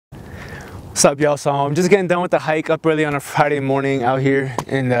What's up, y'all? So I'm just getting done with the hike up early on a Friday morning out here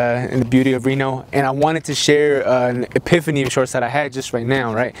in the beauty of Reno, and I wanted to share an epiphany of sorts that I had just right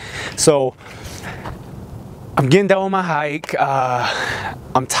now, right? So I'm getting done with my hike.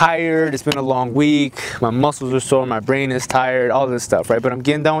 I'm tired. It's been a long week. My muscles are sore. My brain is tired. All this stuff, right? But I'm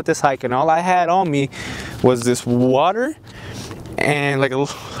getting done with this hike, and all I had on me was this water and like a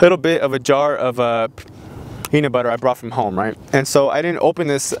little bit of a jar of peanut butter I brought from home, right? And so I didn't open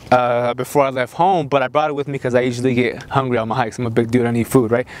this before I left home, but I brought it with me because I usually get hungry on my hikes. I'm a big dude. I need food,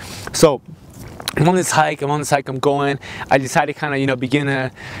 right? So I'm on this hike. I'm going. I decided to kind of, begin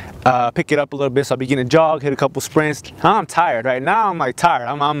to pick it up a little bit. So I begin to jog, hit a couple sprints. I'm tired, right? Now I'm like tired.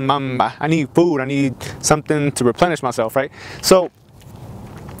 I need food. I need something to replenish myself, right? So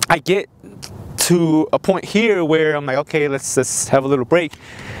I get to a point here where I'm like, okay, let's just have a little break.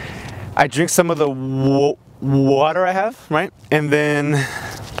 I drink some of the water I have, right? And then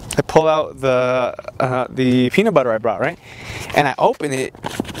I pull out the peanut butter I brought, right? And I open it,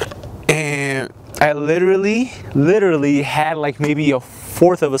 and I literally had like maybe a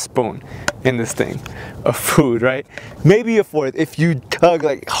fourth of a spoon in this thing of food, right? Maybe a fourth. If you tug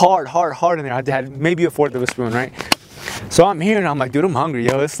like hard in there, I had maybe a fourth of a spoon, right? So I'm here and I'm like, dude, I'm hungry,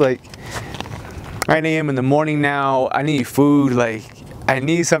 yo. It's like 9 a.m. in the morning now. I need food. Like, I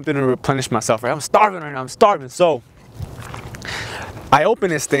need something to replenish myself, right? I'm starving right now. I'm starving. So I open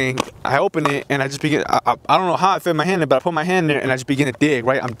this thing. I open it and I just begin. I don't know how I fit my hand in, but I put my hand there and I just begin to dig,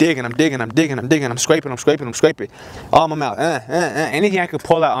 right? I'm digging. I'm scraping. All in my mouth. Anything I could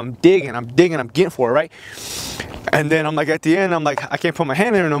pull out, I'm digging. I'm getting for it, right? And then I'm like, at the end, I'm like, I can't put my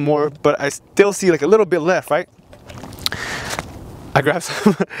hand in there no more, but I still see like a little bit left, right? I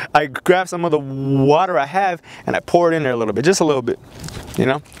grab some of the water I have and I pour it in there a little bit, just a little bit,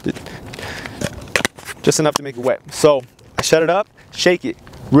 just enough to make it wet. So I shut it up, shake it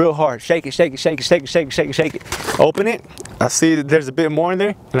real hard, shake it. Open it, I see that there's a bit more in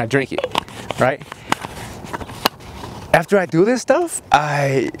there, and I drink it, right? After I do this stuff,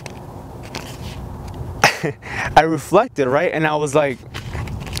 I reflected, right? And I was like,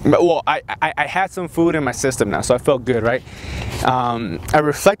 well, I had some food in my system now, so I felt good, right? I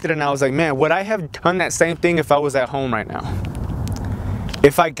reflected and I was like, man, would I have done that same thing if I was at home right now?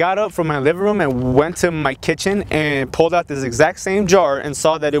 If I got up from my living room and went to my kitchen and pulled out this exact same jar and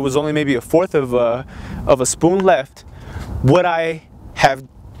saw that it was only maybe a fourth of a spoon left, would I have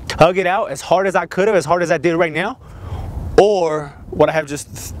tug it out as hard as I could have, as hard as I did right now? Or would I have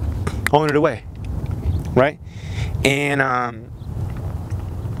just thrown it away, right? And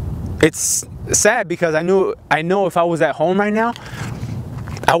it's sad because I know if I was at home right now,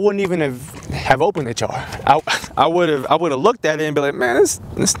 I wouldn't even have opened the jar. I would have looked at it and be like, man, this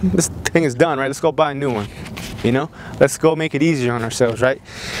thing is done, right? Let's go buy a new one, Let's go make it easier on ourselves, right?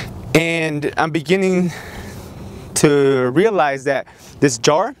 And I'm beginning to realize that this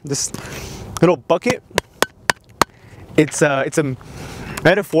jar, this little bucket, it's a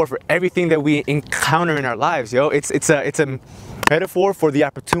metaphor for everything that we encounter in our lives, yo. It's a metaphor for the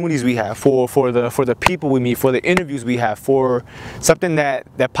opportunities we have, for the people we meet, for the interviews we have, for something that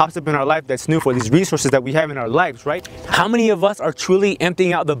pops up in our life that's new, for these resources that we have in our lives, right? How many of us are truly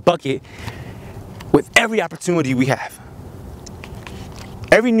emptying out the bucket with every opportunity we have?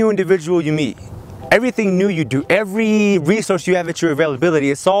 Every new individual you meet, everything new you do, every resource you have at your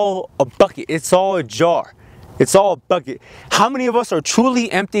availability, it's all a bucket, it's all a jar, it's all a bucket. How many of us are truly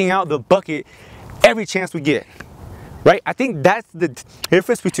emptying out the bucket every chance we get? Right? I think that's the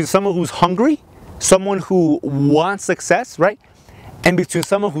difference between someone who's hungry, someone who wants success, right? And between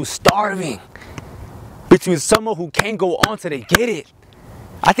someone who's starving, between someone who can't go on till they get it.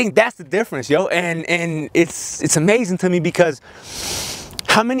 I think that's the difference, yo. And it's amazing to me because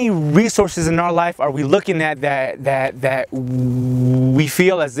how many resources in our life are we looking at that we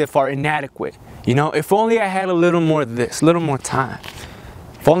feel as if are inadequate? If only I had a little more of this, a little more time.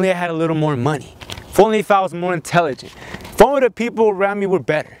 If only I had a little more money. If only if I was more intelligent. If only the people around me were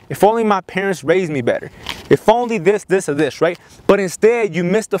better. If only my parents raised me better. If only this, or this, right? But instead, you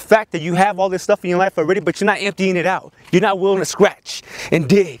miss the fact that you have all this stuff in your life already, but you're not emptying it out. You're not willing to scratch and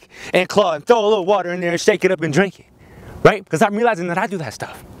dig and claw and throw a little water in there and shake it up and drink it, right? Because I'm realizing that I do that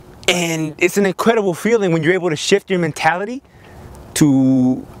stuff. And it's an incredible feeling when you're able to shift your mentality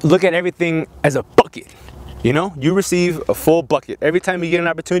to look at everything as a bucket. You receive a full bucket. Every time you get an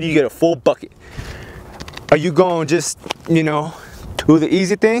opportunity, you get a full bucket. Are you going just, do the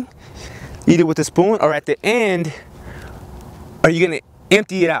easy thing, eat it with a spoon, or at the end, are you going to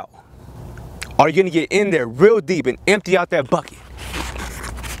empty it out? Are you going to get in there real deep and empty out that bucket?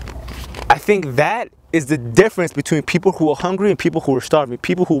 I think that is the difference between people who are hungry and people who are starving,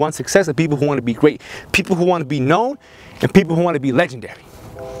 people who want success and people who want to be great, people who want to be known and people who want to be legendary.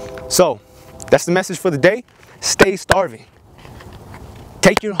 So that's the message for the day. Stay starving.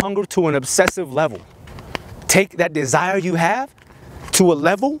 Take your hunger to an obsessive level. Take that desire you have to a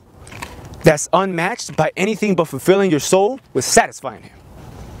level that's unmatched by anything but fulfilling your soul with satisfying it.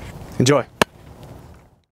 Enjoy.